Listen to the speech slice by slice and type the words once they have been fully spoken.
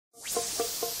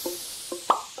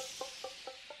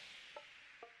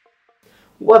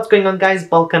What's going on, guys?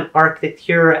 Balkan Architect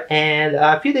here, and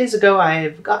a few days ago I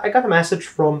got a message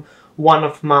from one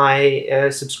of my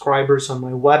subscribers on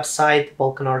my website,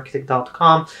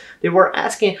 balkanarchitect.com. They were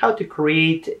asking how to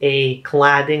create a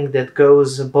cladding that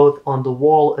goes both on the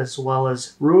wall as well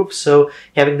as roof, so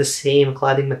having the same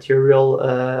cladding material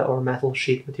or metal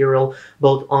sheet material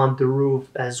both on the roof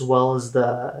as well as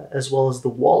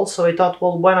the wall. So I thought,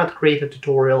 well, why not create a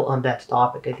tutorial on that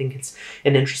topic? I think it's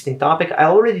an interesting topic. I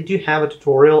already do have a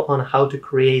tutorial on how to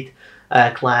create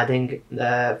cladding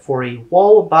for a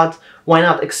wall, but why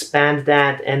not expand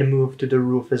that and move to the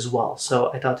roof as well?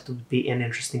 So I thought it would be an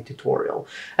interesting tutorial.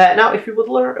 Now, if you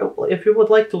would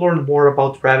like to learn more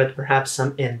about Revit, perhaps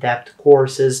some in-depth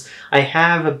courses, I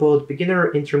have both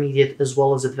beginner, intermediate, as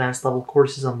well as advanced level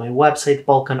courses on my website,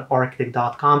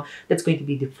 balkanarchitect.com. That's going to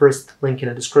be the first link in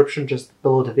the description just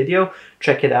below the video.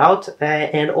 Check it out.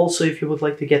 And also, if you would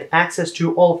like to get access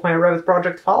to all of my Revit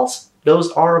project files,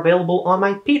 those are available on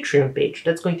my Patreon page.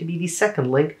 That's going to be the second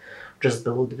link just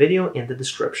below the video in the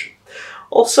description.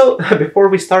 Also, before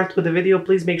we start with the video,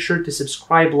 please make sure to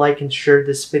subscribe, like, and share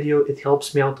this video. It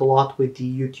helps me out a lot with the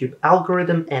YouTube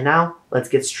algorithm. And now, let's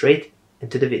get straight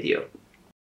into the video.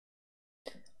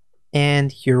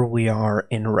 And here we are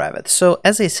in Revit. So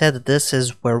as I said, this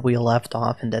is where we left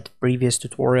off in that previous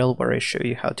tutorial where I show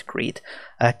you how to create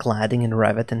cladding in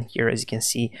Revit. And here, as you can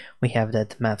see, we have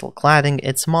that metal cladding.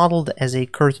 It's modeled as a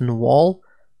curtain wall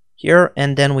here,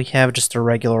 and then we have just a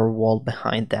regular wall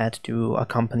behind that to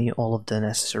accompany all of the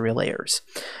necessary layers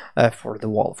for the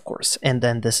wall, of course. And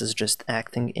then this is just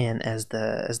acting in as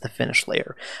the finish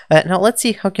layer. Now let's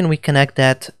see how can we connect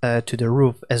that to the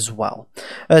roof as well.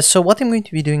 So what I'm going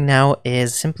to be doing now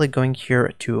is simply going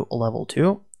here to level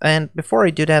 2. And before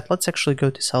I do that, let's actually go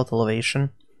to south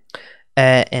elevation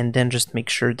and then just make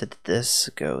sure that this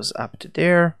goes up to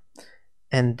there,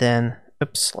 and then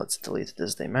oops, let's delete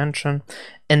this dimension,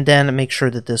 and then make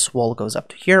sure that this wall goes up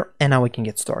to here, and now we can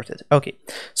get started. Okay,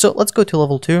 so let's go to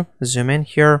level 2, zoom in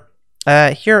here.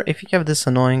 Here, if you have this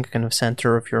annoying kind of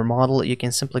center of your model, you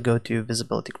can simply go to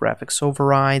Visibility Graphics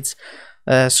Overrides,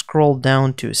 scroll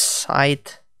down to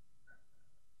Site,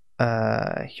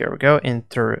 here we go,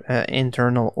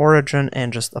 Internal Origin,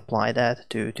 and just apply that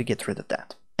to get rid of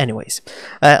that. Anyways,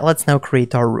 let's now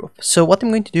create our roof. So what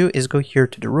I'm going to do is go here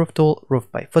to the roof tool, roof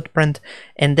by footprint,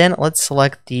 and then let's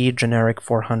select the generic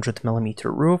 400mm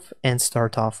roof and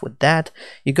start off with that.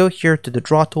 You go here to the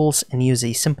draw tools and use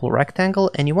a simple rectangle,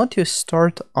 and you want to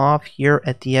start off here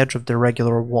at the edge of the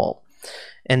regular wall.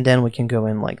 And then we can go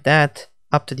in like that,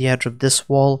 up to the edge of this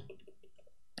wall.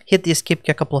 Hit the escape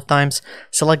key a couple of times,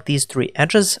 select these 3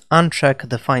 edges, uncheck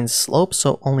define slope,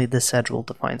 so only this edge will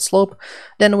define slope.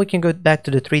 Then we can go back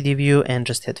to the 3D view and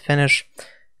just hit finish,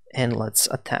 and let's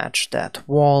attach that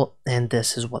wall, and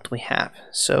this is what we have.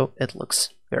 So it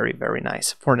looks very, very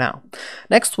nice for now.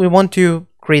 Next, we want to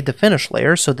create the finish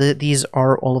layer. So these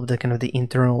are all of the kind of the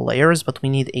internal layers, but we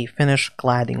need a finish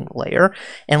cladding layer,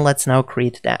 and let's now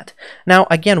create that. Now,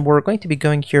 again, we're going to be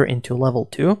going here into level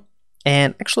 2.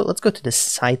 And actually, let's go to the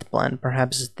site plan,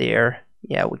 perhaps there.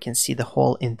 Yeah, we can see the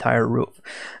whole entire roof.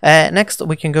 Next,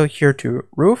 we can go here to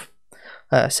roof,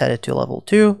 set it to level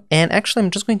 2. And actually,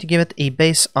 I'm just going to give it a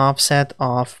base offset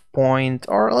of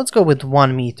let's go with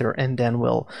 1 meter, and then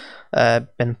we'll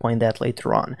pinpoint that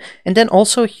later on. And then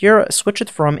also here, switch it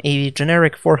from a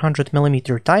generic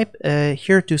 400mm type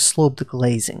here to sloped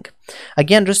glazing.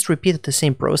 Again, just repeat the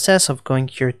same process of going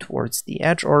here towards the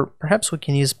edge, or perhaps we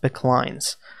can use back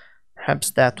lines.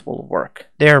 Perhaps that will work.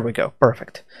 There we go,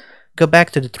 perfect. Go back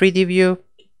to the 3D view.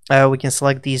 We can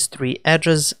select these 3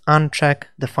 edges, uncheck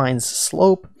defines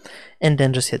slope, and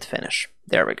then just hit finish.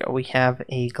 There we go, we have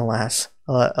a glass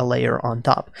a layer on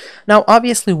top. Now,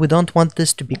 obviously, we don't want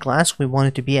this to be glass, we want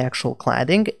it to be actual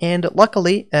cladding, and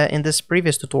luckily, in this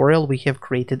previous tutorial, we have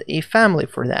created a family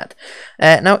for that.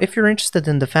 Now, if you're interested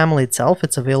in the family itself,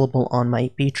 it's available on my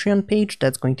Patreon page.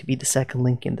 That's going to be the second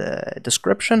link in the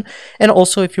description. And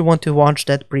also, if you want to watch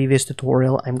that previous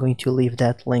tutorial, I'm going to leave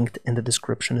that linked in the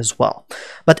description as well.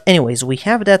 But anyways, we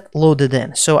have that loaded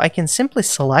in. So I can simply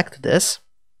select this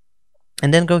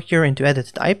and then go here into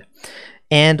Edit Type.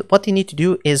 And what you need to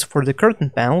do is for the curtain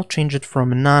panel, change it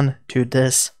from none to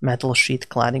this metal sheet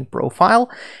cladding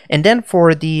profile. And then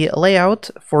for the layout,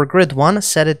 for grid 1,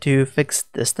 set it to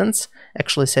fixed distance.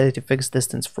 Actually, set it to fixed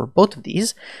distance for both of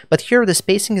these. But here the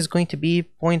spacing is going to be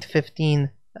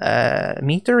 0.15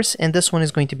 meters, and this one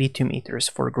is going to be 2 meters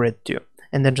for grid 2.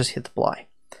 And then just hit apply.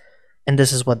 And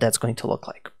this is what that's going to look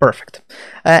like. Perfect.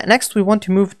 Next, we want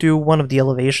to move to one of the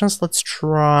elevations. Let's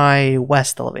try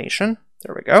west elevation.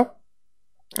 There we go.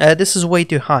 This is way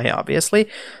too high, obviously,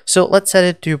 so let's set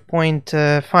it to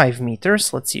 0.5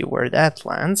 meters. Let's see where that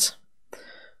lands.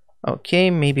 Okay,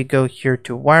 maybe go here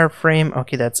to wireframe.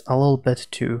 Okay, that's a little bit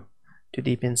too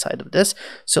deep inside of this.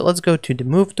 So let's go to the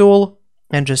move tool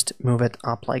and just move it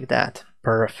up like that.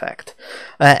 Perfect.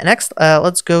 Next,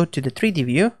 let's go to the 3D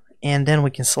view, and then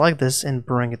we can select this and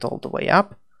bring it all the way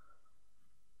up.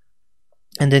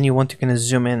 And then you want to kind of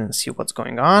zoom in and see what's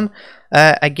going on.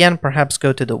 Again, perhaps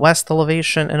go to the west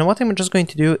elevation, and what I'm just going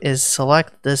to do is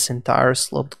select this entire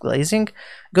sloped glazing,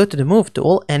 go to the move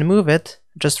tool and move it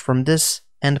just from this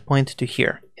endpoint to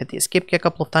here. Hit the escape key a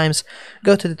couple of times,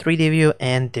 go to the 3D view,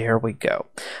 and there we go.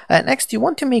 Next, you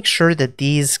want to make sure that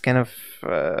these kind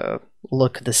of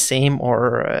look the same,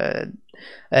 or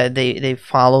they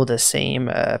follow the same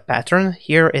pattern.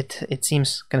 Here it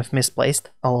seems kind of misplaced,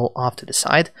 a little off to the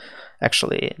side,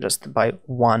 actually just by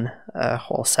one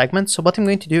whole segment. So what I'm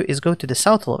going to do is go to the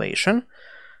south elevation,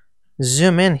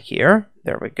 zoom in here,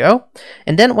 there we go,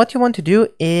 and then what you want to do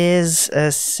is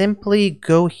simply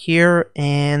go here,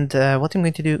 and what I'm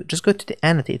going to do, just go to the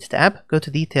annotate tab, go to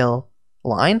detail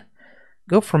line,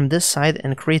 go from this side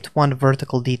and create one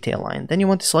vertical detail line. Then you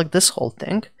want to select this whole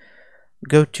thing,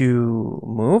 go to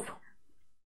move,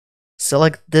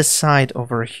 select this side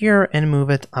over here and move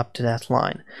it up to that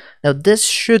line. Now this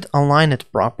should align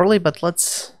it properly, but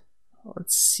let's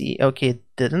see. Okay, it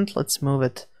didn't. Let's move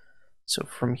it. So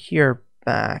from here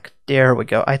back, there we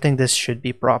go. I think this should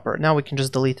be proper. Now we can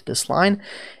just delete this line.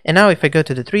 And now if I go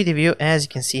to the 3D view, as you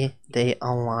can see, they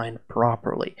align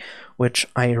properly, which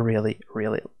I really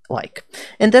like.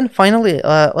 And then finally,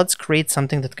 let's create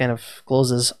something that kind of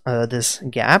closes this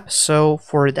gap. So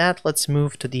for that, let's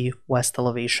move to the west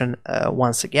elevation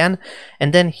once again.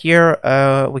 And then here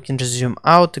we can just zoom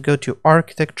out, go to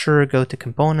architecture, go to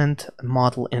component,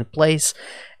 model in place.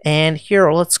 And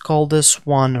here, let's call this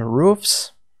one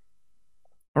roofs.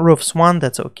 Roofs 1,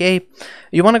 that's okay.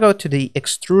 You want to go to the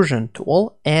extrusion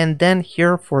tool, and then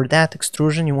here for that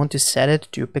extrusion you want to set it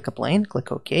to pick a plane,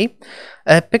 click OK.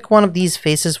 Pick one of these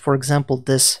faces, for example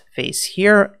this face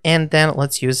here, and then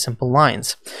let's use simple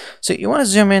lines. So you want to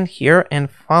zoom in here and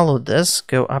follow this,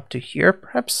 go up to here,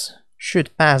 perhaps shoot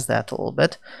past that a little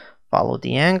bit, follow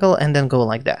the angle, and then go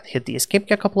like that. Hit the escape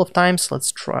key a couple of times.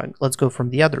 Let's go from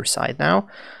the other side now.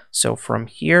 So from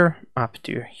here up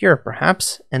to here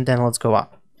perhaps, and then let's go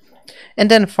up.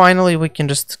 And then finally we can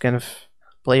just kind of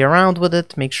play around with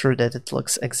it, make sure that it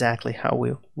looks exactly how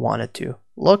we want it to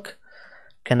look.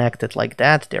 Connect it like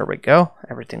that, there we go,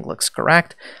 everything looks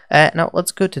correct. Now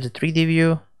let's go to the 3D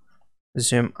view,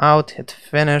 zoom out, hit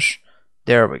finish,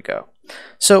 there we go.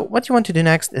 So what you want to do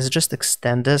next is just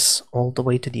extend this all the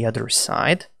way to the other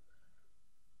side.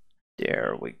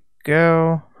 There we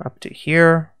go, up to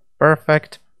here,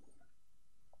 perfect.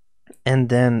 And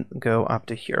then go up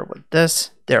to here with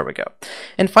this, there we go.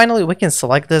 And finally we can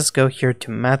select this, go here to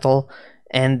metal,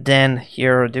 and then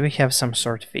here, do we have some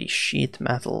sort of a sheet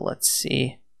metal? Let's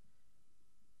see.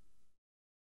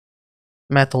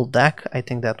 Metal deck, I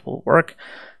think that will work.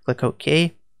 Click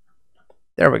OK.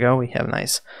 There we go, we have a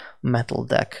nice metal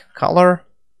deck color.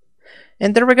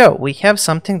 And there we go, we have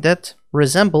something that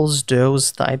resembles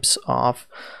those types of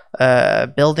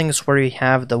buildings where you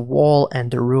have the wall and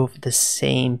the roof the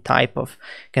same type of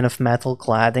kind of metal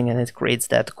cladding, and it creates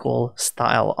that cool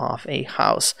style of a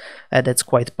house that's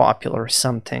quite popular,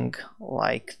 something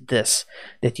like this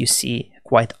that you see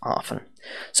quite often.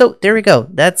 So there we go,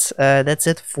 that's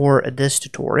it for this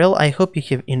tutorial. I hope you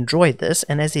have enjoyed this,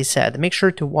 and as I said, make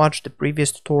sure to watch the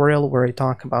previous tutorial where I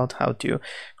talk about how to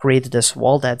create this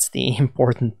wall. That's the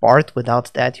important part.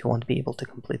 Without that you won't be able to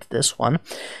complete this one.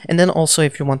 And then also,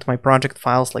 if you want my project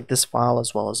files like this file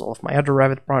as well as all of my other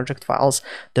Revit project files,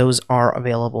 those are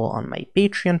available on my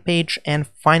Patreon page. And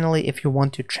finally, if you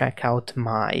want to check out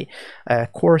my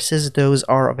courses, those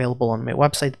are available on my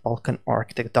website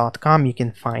balkanarchitect.com. You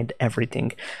can find everything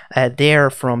there,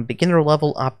 from beginner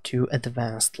level up to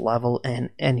advanced level and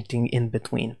anything in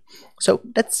between. So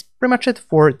that's pretty much it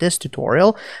for this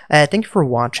tutorial. Thank you for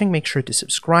watching. Make sure to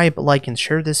subscribe, like, and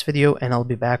share this video, and I'll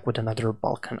be back with another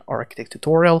Balkan Architect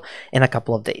tutorial in a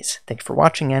couple of days. Thank you for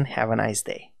watching and have a nice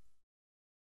day.